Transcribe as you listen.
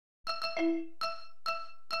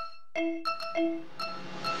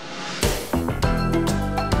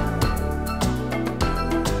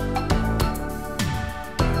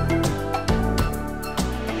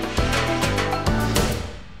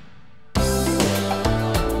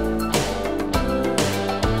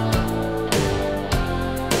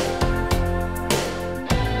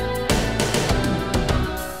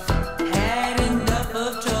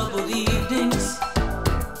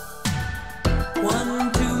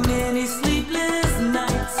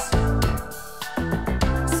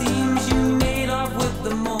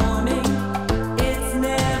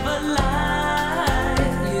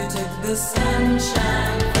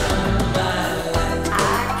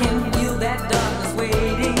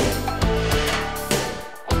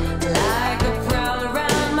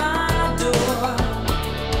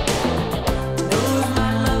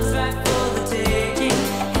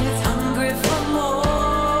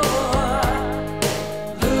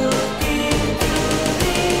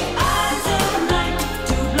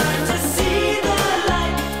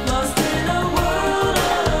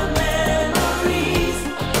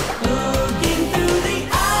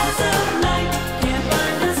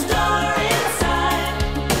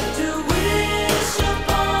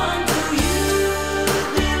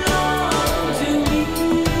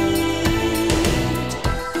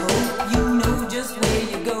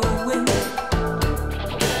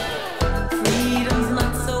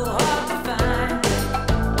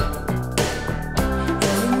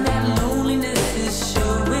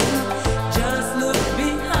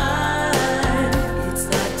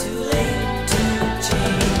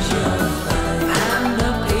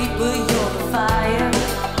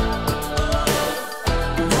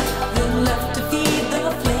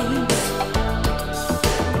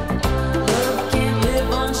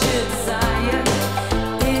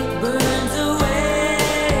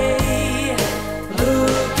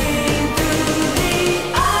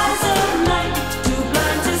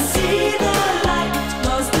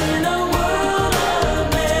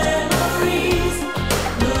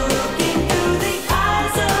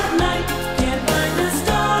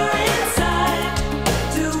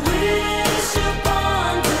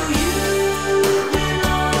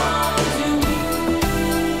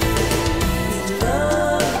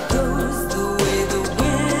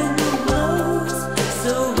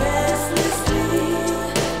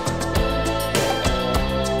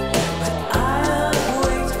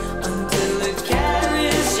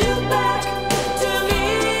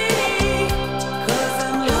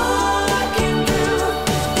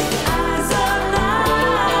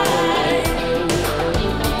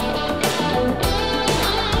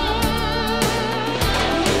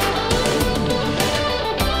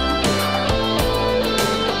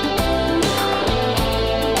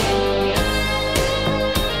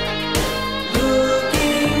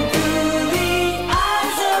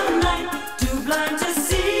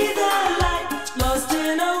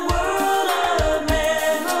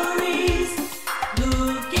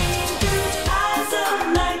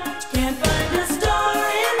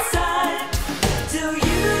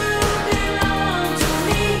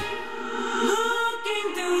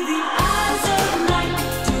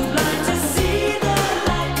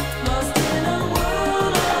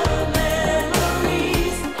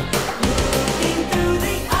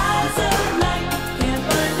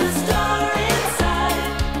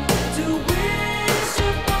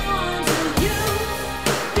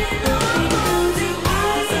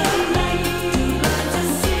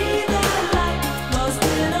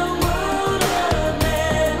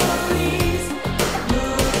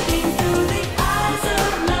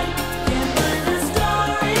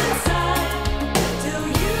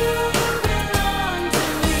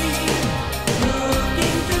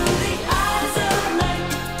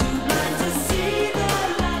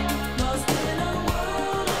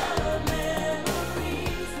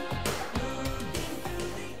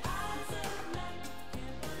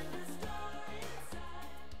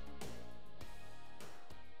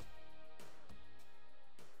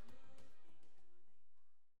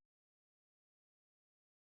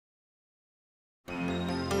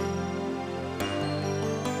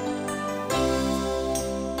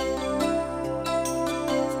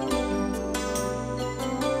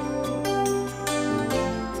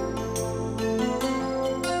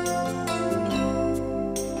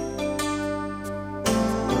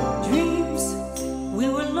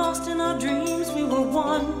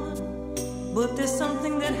But there's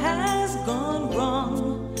something that has gone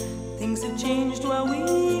wrong. Things have changed while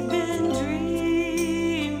we've been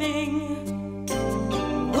dreaming.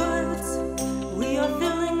 Words, we are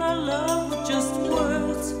filling our love with just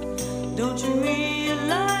words. Don't you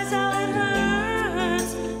realize how it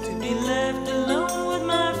hurts to be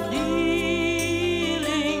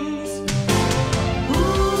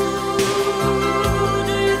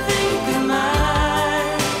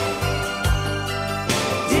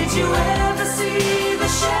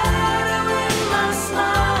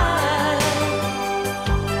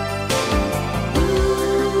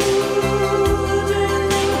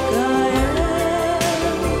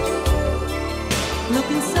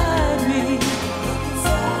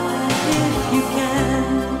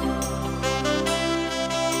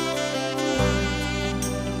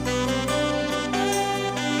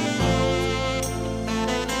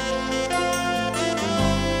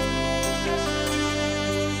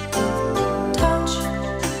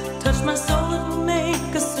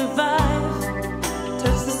survive.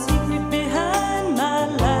 Touch the secret behind my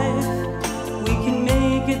life. We can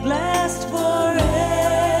make it last forever.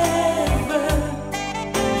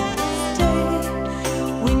 Stay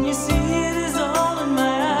when you see it is all in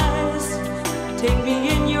my eyes. Take me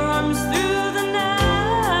in your arms through the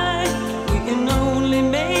night. We can only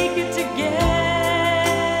make it together.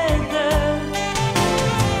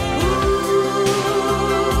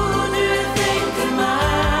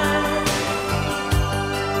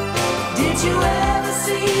 Did you ever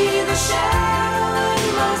see the shadow in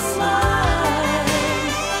my smile?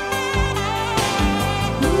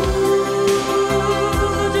 Who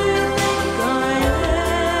do you think I am?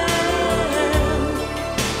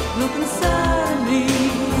 Look inside of me,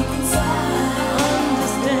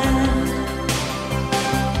 understand.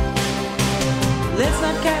 Let's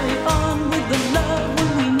not carry on with the love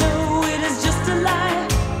when we know it is just a lie.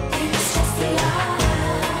 It's just a lie.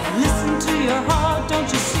 Listen to your heart, don't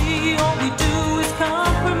you see? All we do is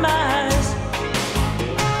compromise.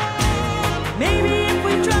 Maybe if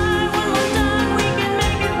we try one more time, we can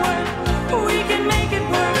make it work. We can make it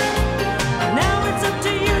work. Now it's up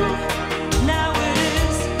to you. Now it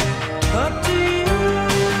is up to you.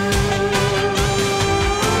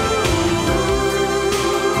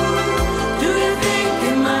 Do you think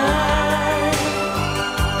you're mine?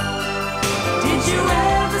 Did you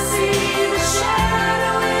ever see the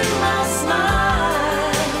shadow in my smile?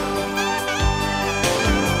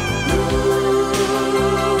 Who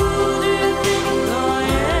do you think I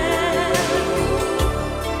am?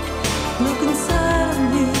 Look inside of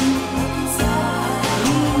me,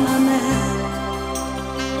 be my man.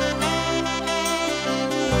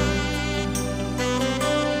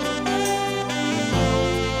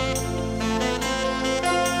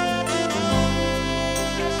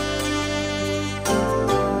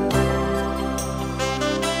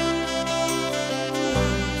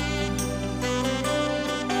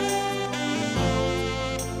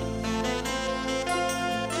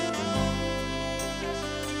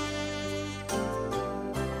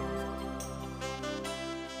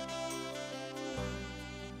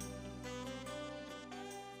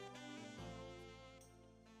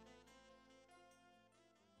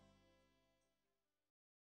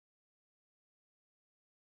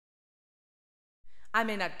 I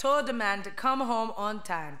mean, I told the man to come home on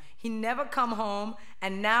time. He never come home,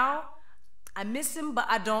 and now I miss him, but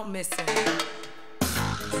I don't miss him.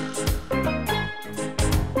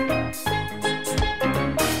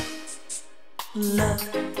 Love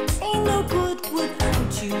ain't no good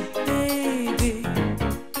without you, baby.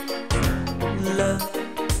 Love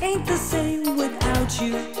ain't the same without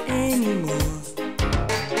you anymore.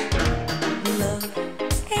 Love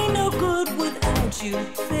ain't no good without you,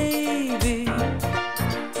 baby.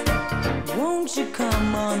 Won't you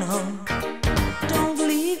come on home? Don't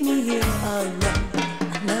leave me here alone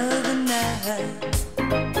another night.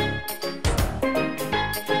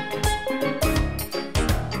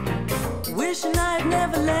 Wishing I'd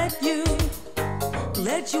never let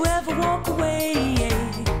you ever walk away.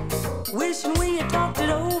 Wishing we had talked it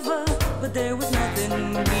over, but there was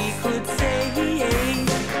nothing we could say.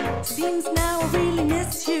 Seems now I really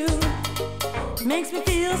miss you. Makes me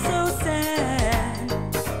feel so sad.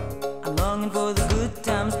 I'm longing for the good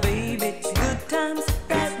times, baby, the good times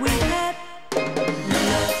that we had.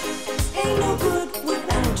 Love ain't no good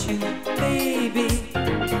without you, baby.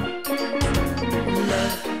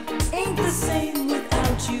 Love ain't the same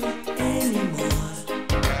without you anymore.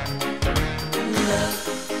 Love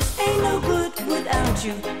ain't no good without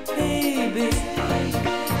you, baby.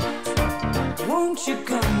 Won't you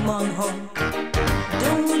come on home?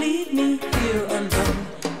 Don't leave me here alone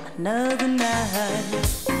another night.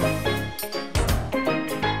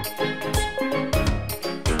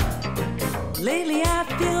 Lately I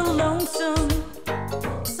feel lonesome,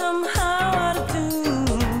 somehow out of tune.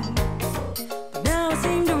 But now I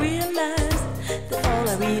seem to realize that all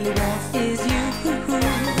I really want is you.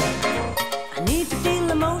 I need to feel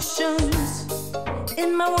emotions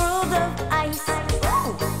in my world of ice.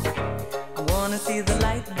 I wanna see the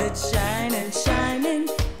light that's shining, shining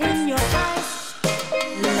in your eyes.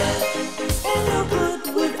 Love ain't no good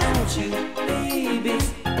without you, baby.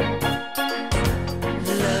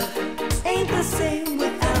 Love ain't the same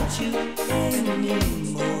without you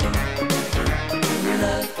anymore.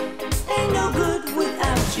 Love ain't no good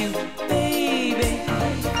without you, baby.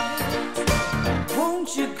 Won't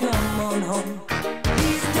you come on home?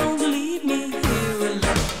 Please don't leave me here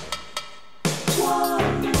alone.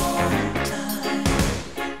 One more time,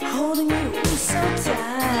 holding you so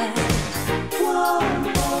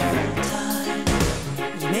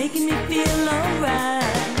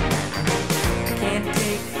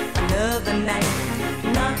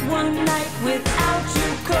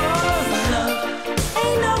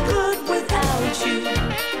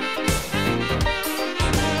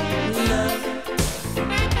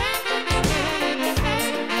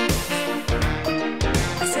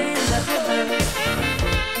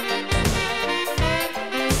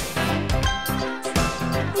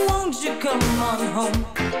on home.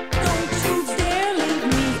 Don't you dare leave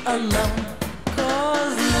me alone.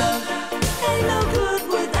 'Cause love ain't no good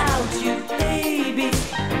without you, baby.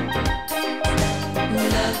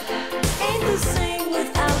 Love ain't the same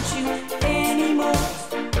without you anymore.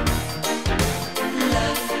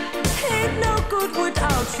 Love ain't no good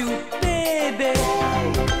without you, baby.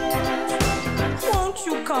 Won't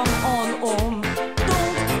you come on home?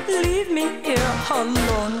 Don't leave me here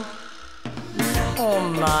alone. Oh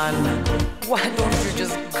man, why don't you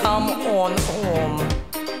just come on home?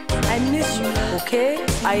 I miss you, okay?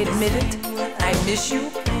 I admit it. I miss you,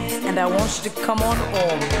 and I want you to come on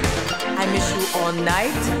home. I miss you all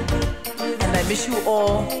night, and I miss you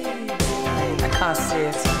all. I can't say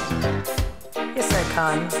it. Yes, I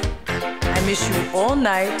can. I miss you all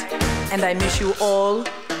night, and I miss you all.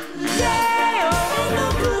 Yeah, oh, ain't no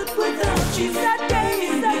good without you. That day,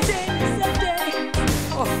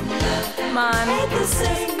 Oh, man, ain't the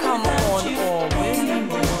same come without on you home.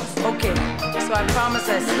 anymore. Okay, so I promise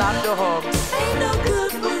I slap the hogs. Ain't no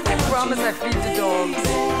good without I promise I feed the dogs.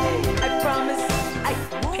 baby. I promise I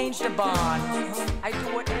paint the barn. I do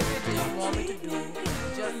whatever it is you want me to do.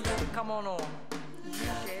 Just come on home.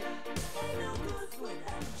 Okay? Ain't no good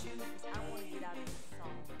without you. I want to get out of this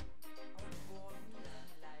song. I want to go on with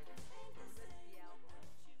my life. Let's be out.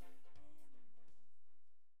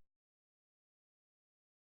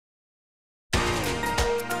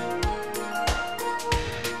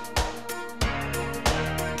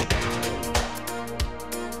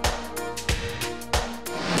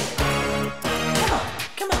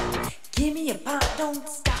 Come on, give me a pop, don't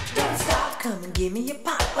stop, come and give me a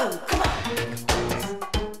pop, oh, come on.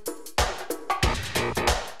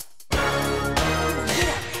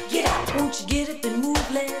 Get out, won't you get up and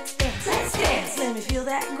move, let's dance, let me feel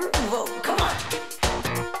that groove, oh, come on.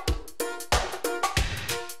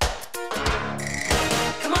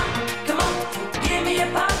 Come on, give me a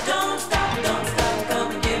pop, don't stop,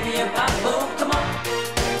 come and give me a pop, oh, come on.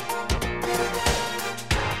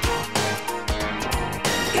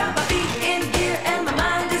 Got my feet in gear and my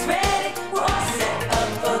mind is ready. We're all set up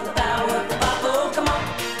for the power of the pop. Oh, come on.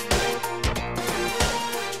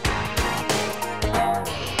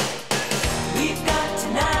 We've got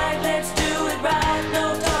tonight, let's do it right.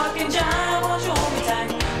 No talking jive, won't you hold me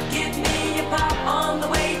tight? Give me a pop on the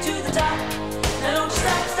way to the top. Now don't you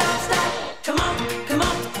stop. Come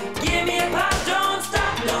on. Give me a pop, don't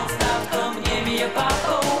stop. Come and give me a pop.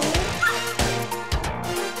 Oh.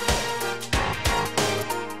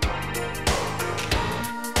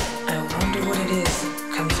 I wonder what it is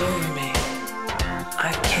that comes over me.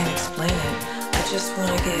 I can't explain it. I just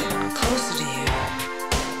want to get closer to you.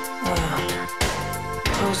 Well,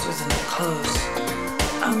 closer than close.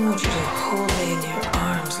 I want you to hold me in your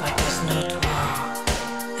arms like there's no tomorrow.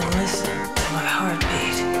 And listen to my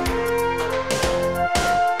heartbeat.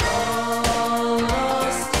 All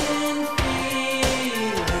lost in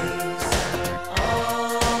feelings,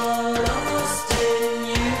 all lost in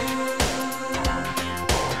you.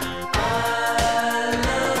 I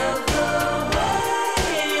love the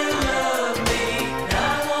way you love me.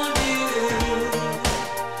 I want you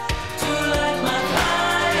to light my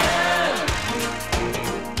fire.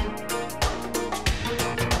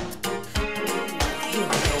 Here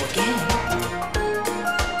we go again.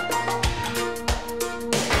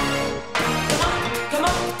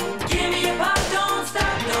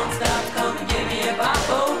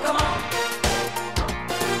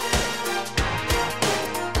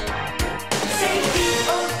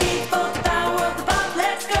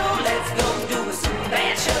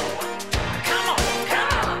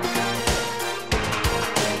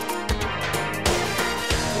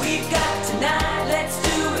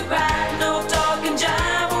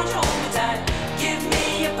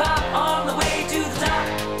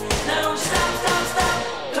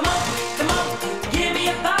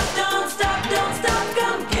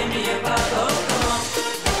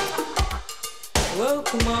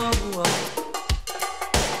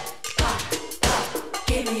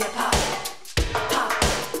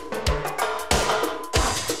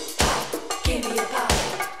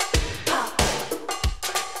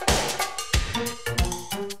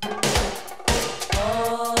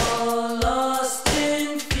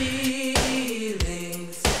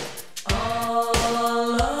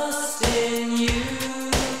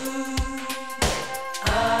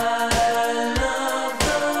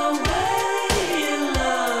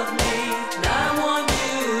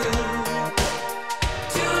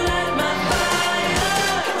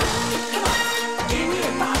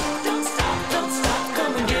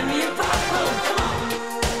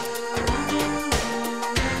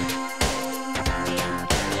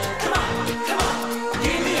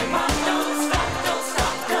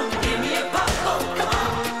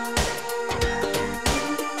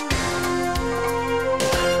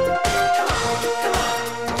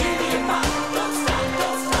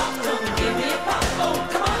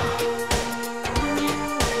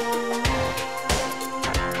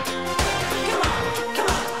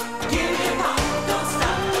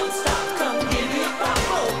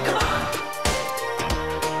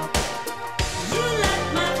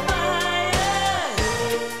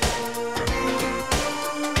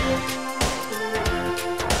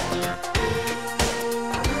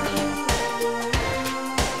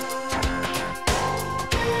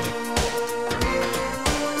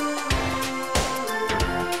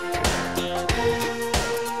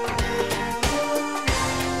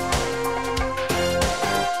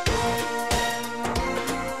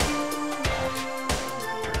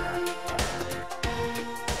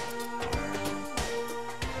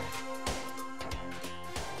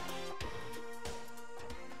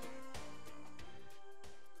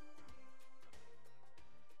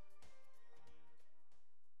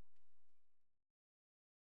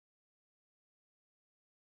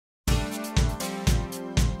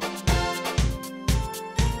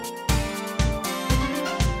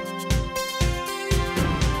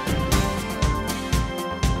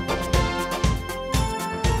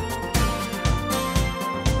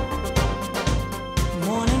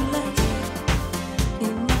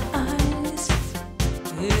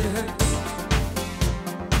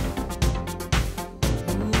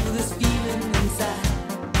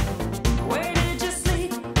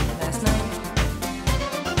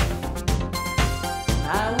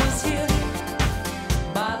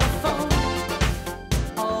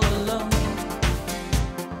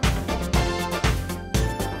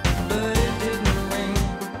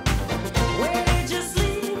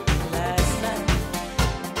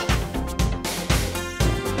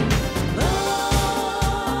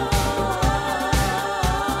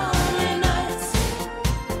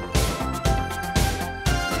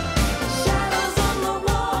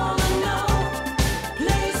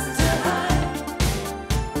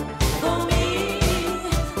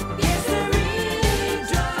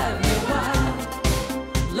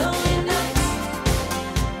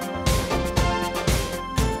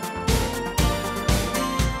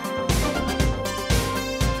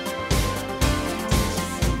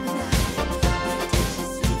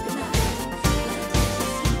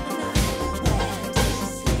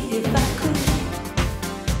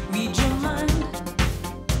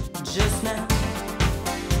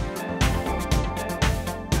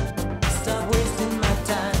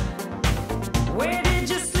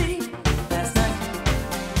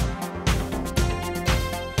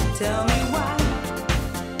 Tell me why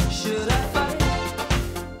should I fight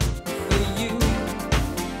for you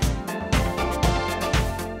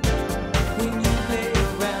when you play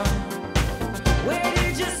around? Where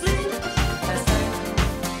did you sleep last night?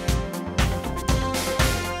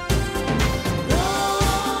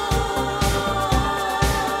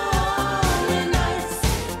 Lonely nights,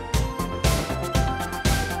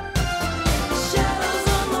 shadows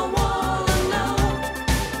on the wall and no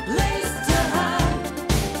place to hide.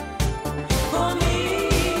 For me,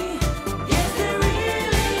 yes, they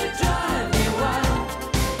really drive me wild.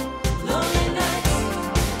 Lonely nights.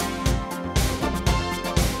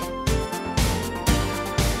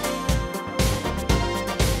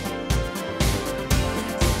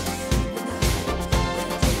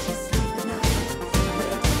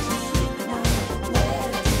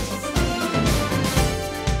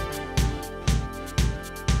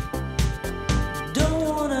 Don't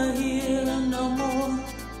wanna hear no more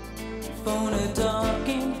phony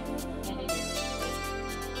talking.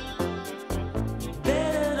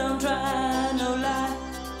 Better don't try no lie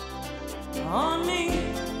on me.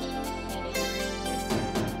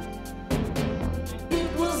 It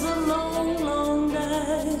was a long, long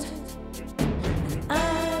night.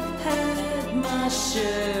 I've had my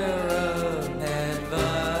share of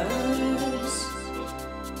advice.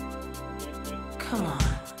 Come on,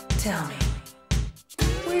 tell me,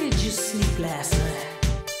 where did you sleep last night?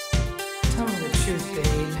 Tell me the truth,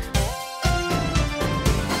 babe.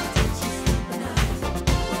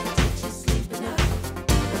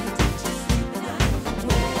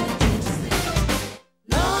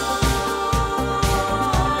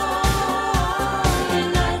 Lonely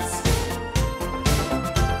nights,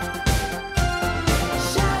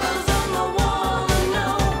 shadows on the wall and no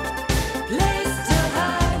place to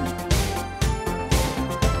hide.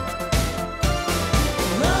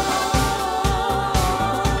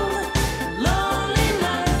 Lonely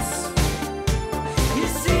nights. You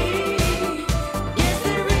see, yes,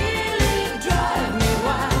 they really drive me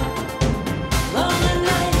wild. Lonely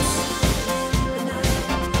nights.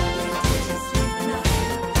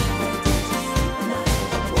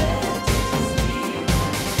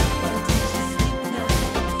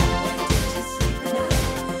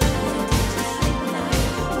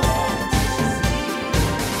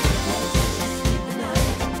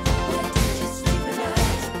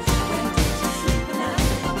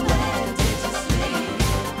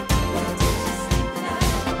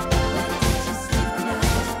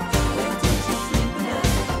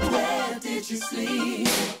 Where did you sleep?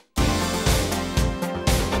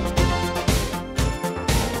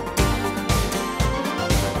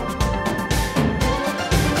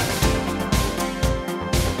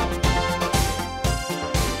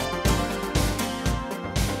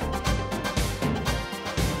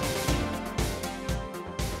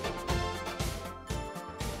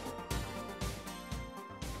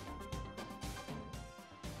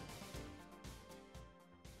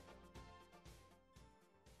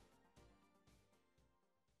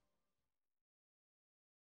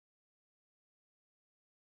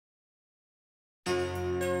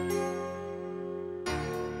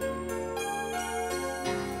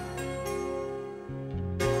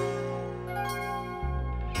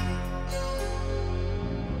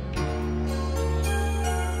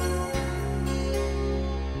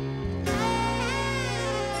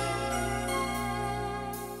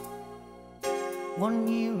 One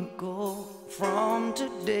year ago from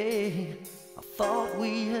today, I thought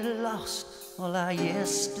we had lost all our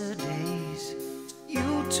yesterdays.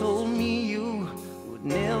 You told me you would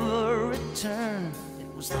never return.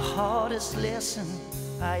 It was the hardest lesson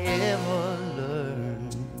I ever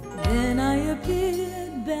learned. Then I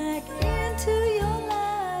appeared back into your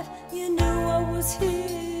life. You knew I was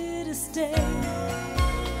here to stay.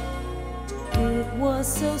 It was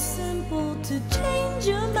so simple to change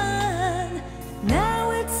your mind. Now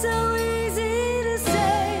it's so easy to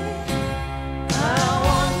say, I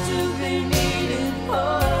want to be needed.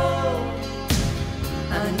 Oh,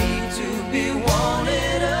 I need to be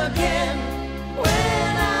wanted again.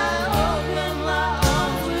 When I open my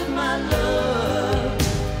arms with my love,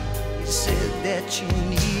 You said that you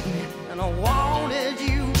need me, and I wanted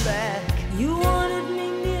you back. you wanted me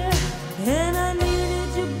near, and I needed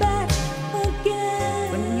you back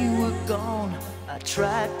again. When you were gone, I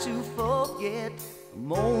tried to forget the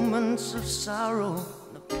moments of sorrow,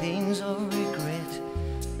 the pains of regret.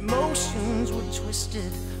 Emotions were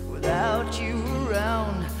twisted without you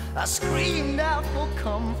around. I screamed out for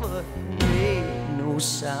comfort, made no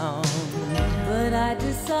sound. But I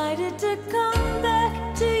decided to come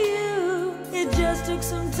back to you. It just took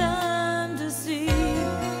some time to see.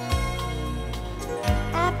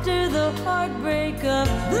 after the heartbreak of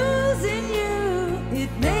losing you, it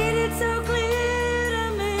made it so clear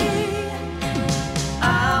to me.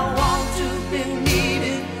 I want to be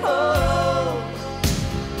needed, oh,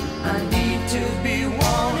 I need to be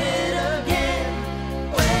wanted again.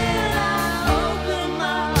 When I open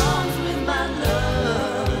my arms with my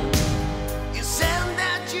love, you said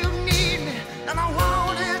that you need me, and I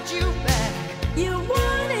wanted you back. You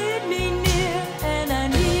wanted me near, and I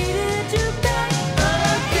needed you back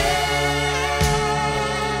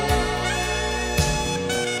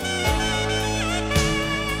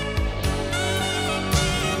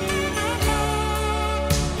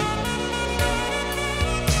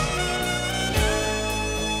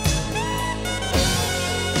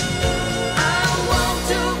I want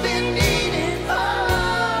to be needed,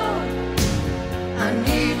 oh, I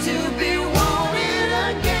need to be wanted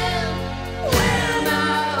again. When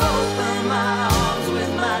I open my arms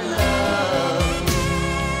with my love,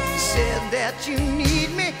 you said that you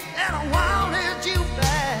need me, and I wanted you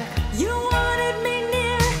back. You wanted me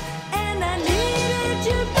near, and I needed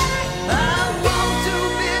you back. I want to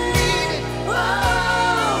be needed,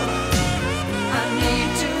 oh, I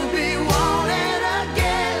need to be wanted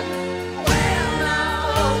again. When I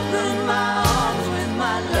open my arms with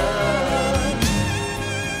my love,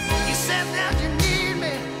 you said that you need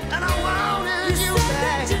me, and I wanted you Said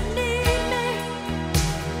back that you need me,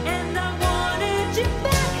 and I wanted you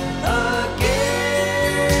back again.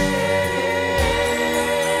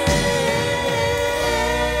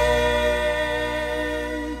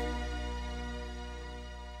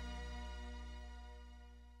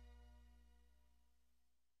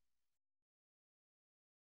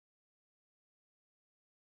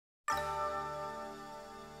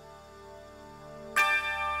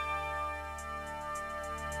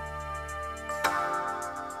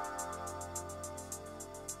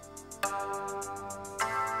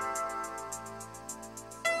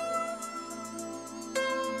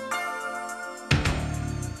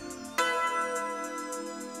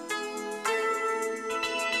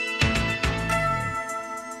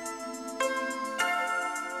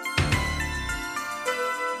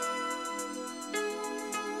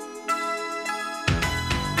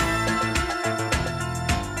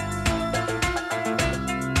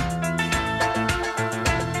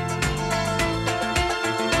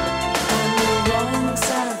 on the wrong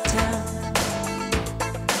side of town.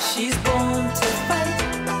 She's born to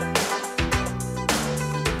fight,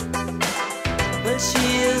 but she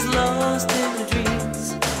is lost in her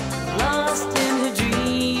dreams, lost in her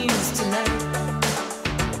dreams tonight.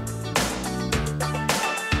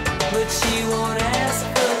 But she won't ask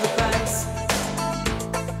for the price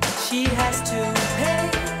she has to pay.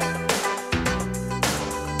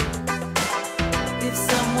 If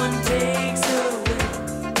someone takes her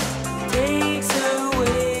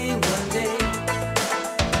away one day.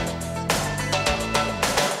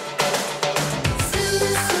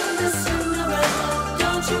 Cinderella,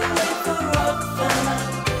 don't you wait for Rockefeller.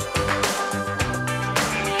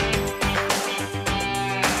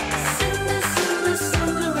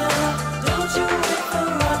 Cinderella, don't you wait for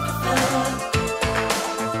Rockefeller.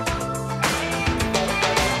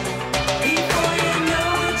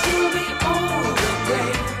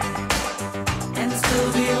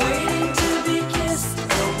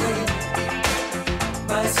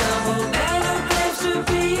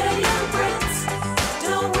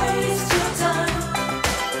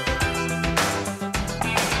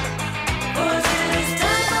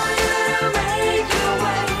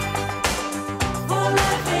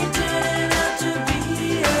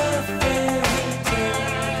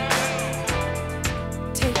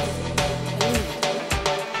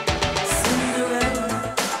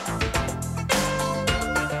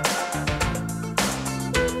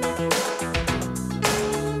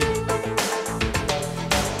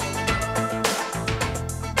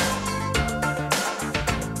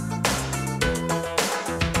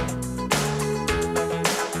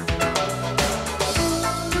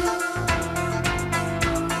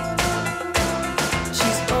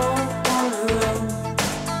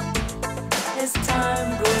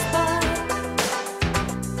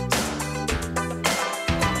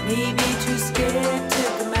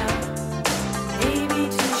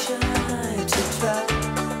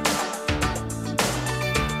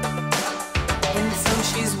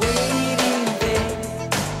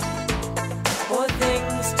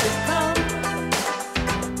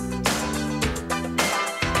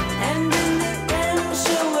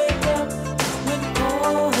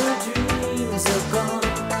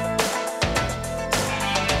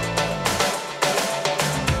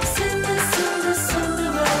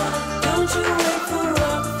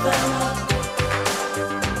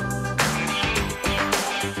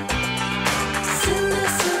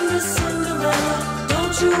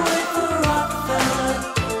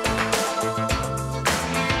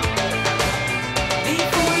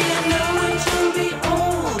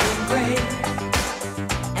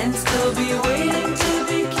 and still be waiting to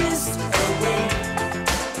be kissed away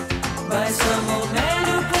by some old man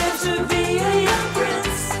who claims to be a young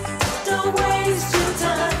prince. Don't waste your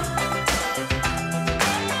time,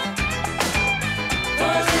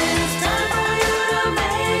 'cause it is time for you to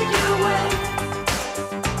make your way,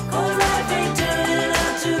 'cause life ain't turning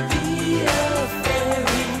out to be a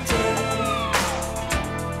fairy tale.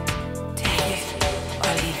 Take it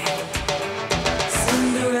or leave it.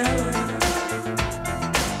 Cinderella,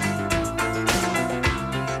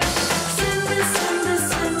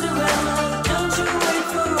 Cinderella, don't you wait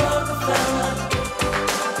for Rockefeller.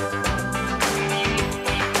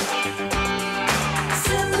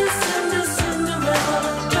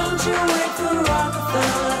 Cinderella, don't you wait for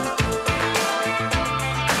Rockefeller.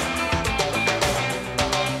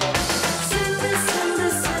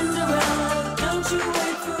 Cinderella, don't you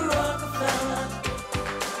wait for Rockefeller.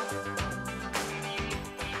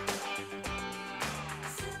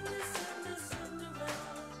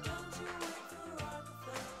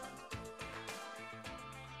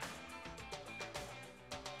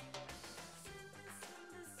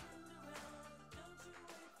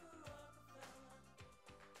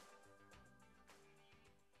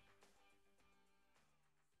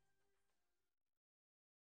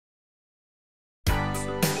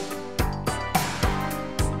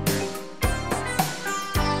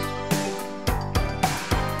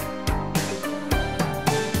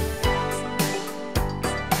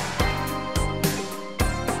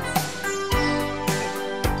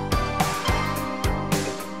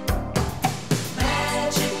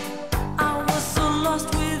 Magic, I was so lost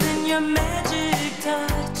within your magic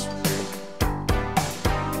touch.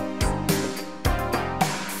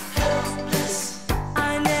 Helpless,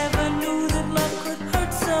 I never knew that love could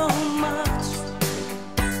hurt so much.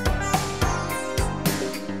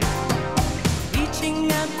 Reaching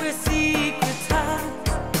out where secrets hide,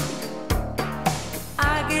 I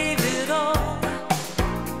gave it all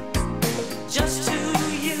just to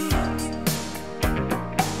you.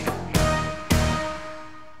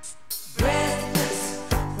 Breathless,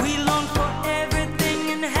 we longed for everything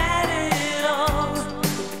and had it all.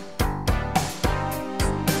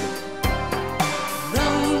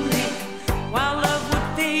 Lonely, while love would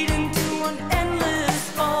fade into an endless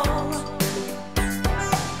fall.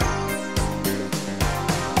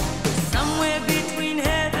 Somewhere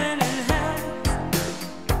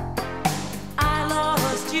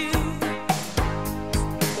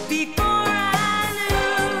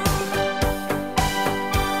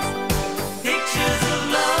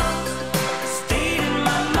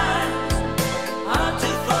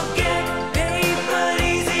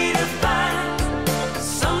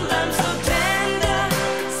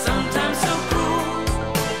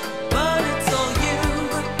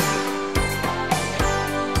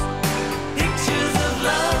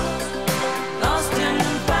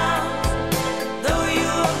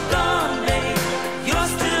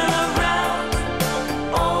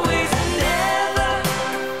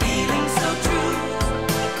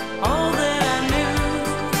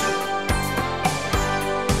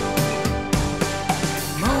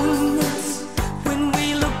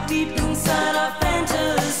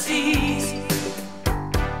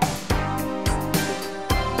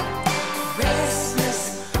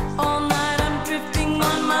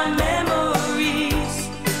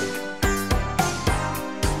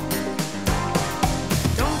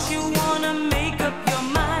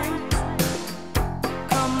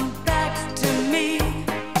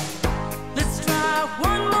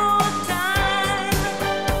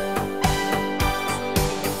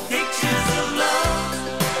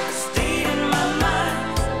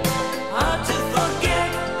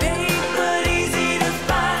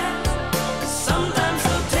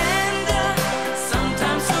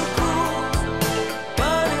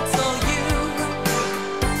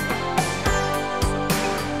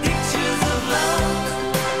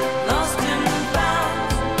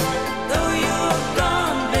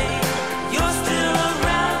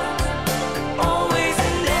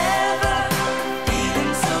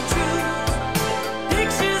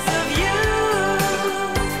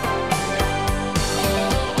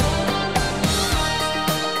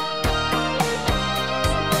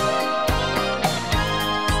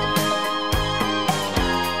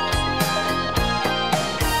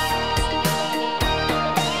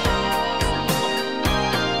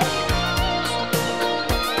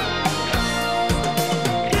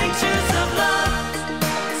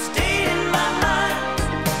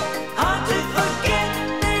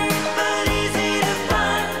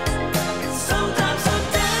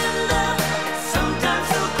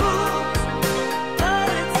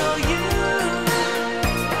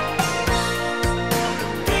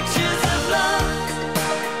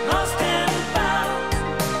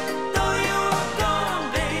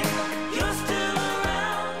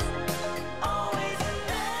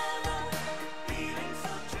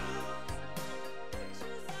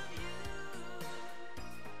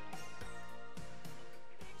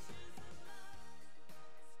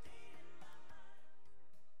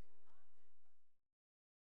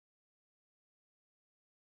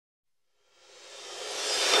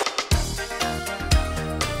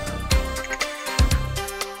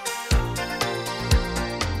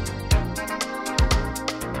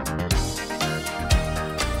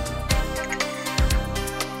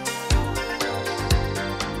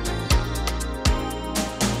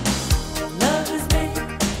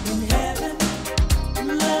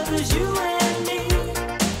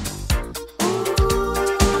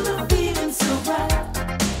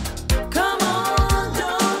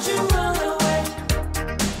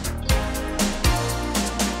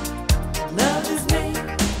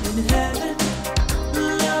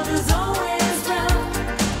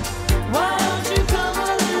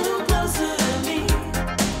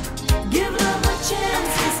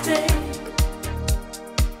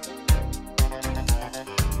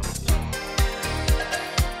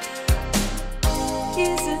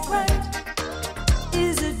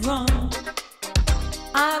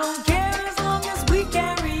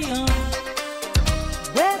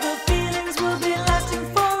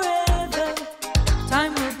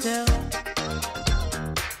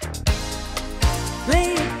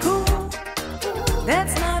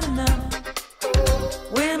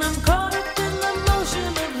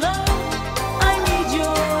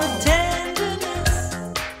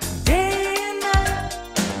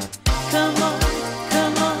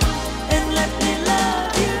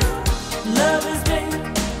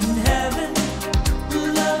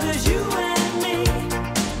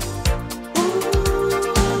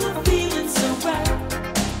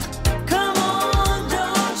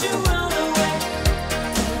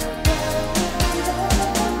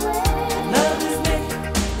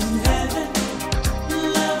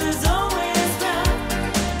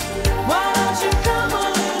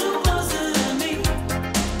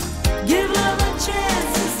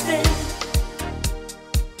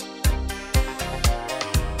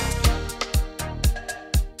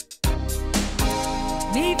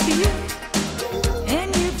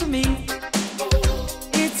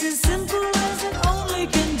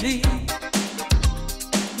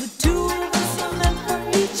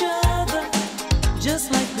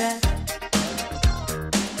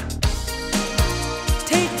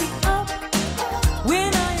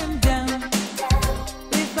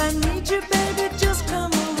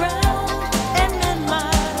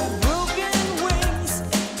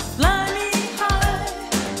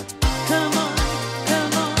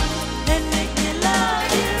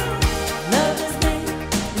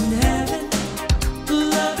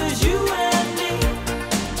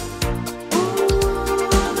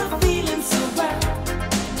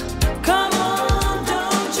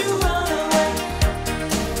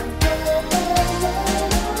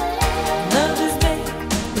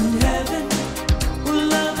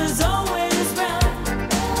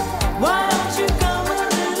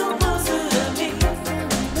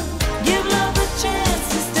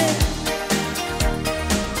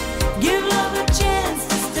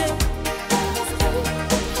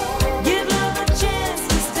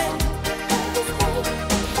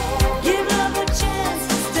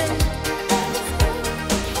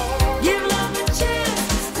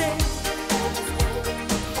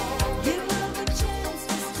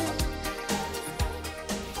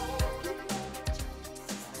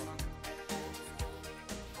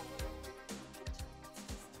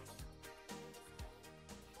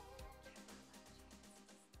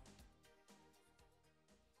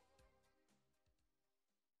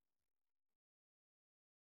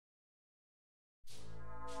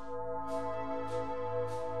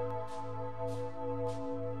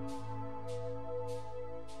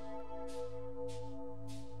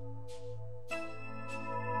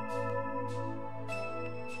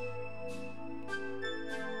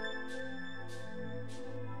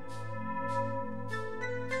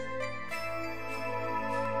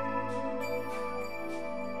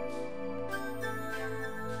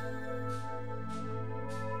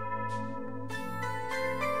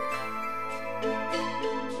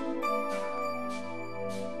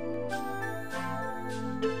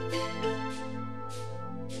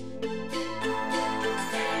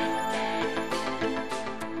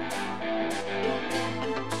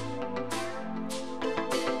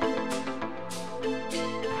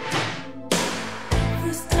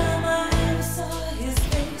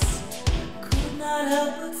not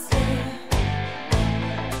help but stare.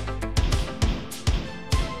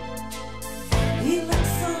 He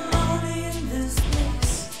looked so lonely in this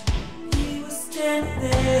place. He was standing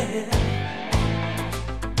there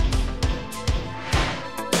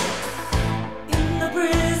in the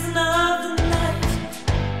prison of the night,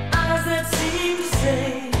 eyes that seemed to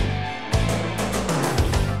say,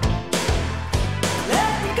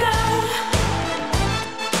 let me go.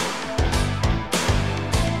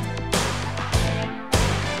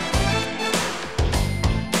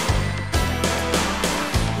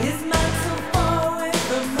 His mind so far away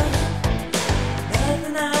from mine,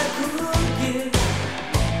 nothing I could give.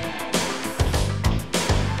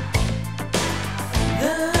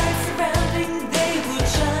 The lights surrounding, they would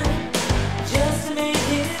shine just to make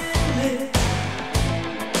him live.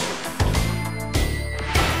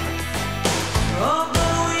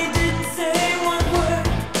 Although he didn't say one word,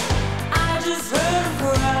 I just heard him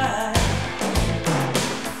cry.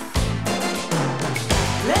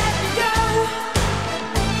 Let me go.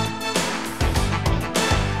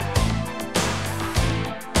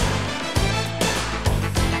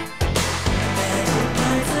 Magic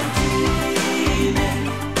nights are dreaming,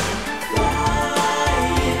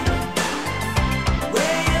 flying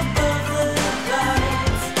way above the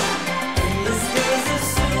clouds. Endless days of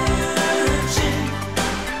searching,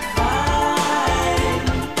 fighting,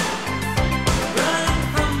 running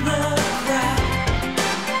from the crowd.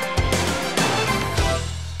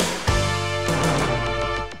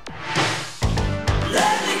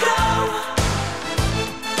 Let me go.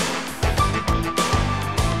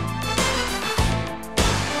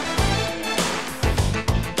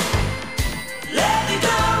 Let me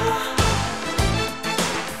go.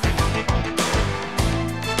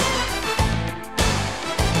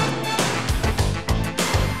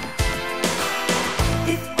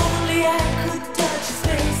 If only I could touch his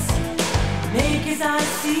face, make his eyes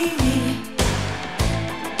see me.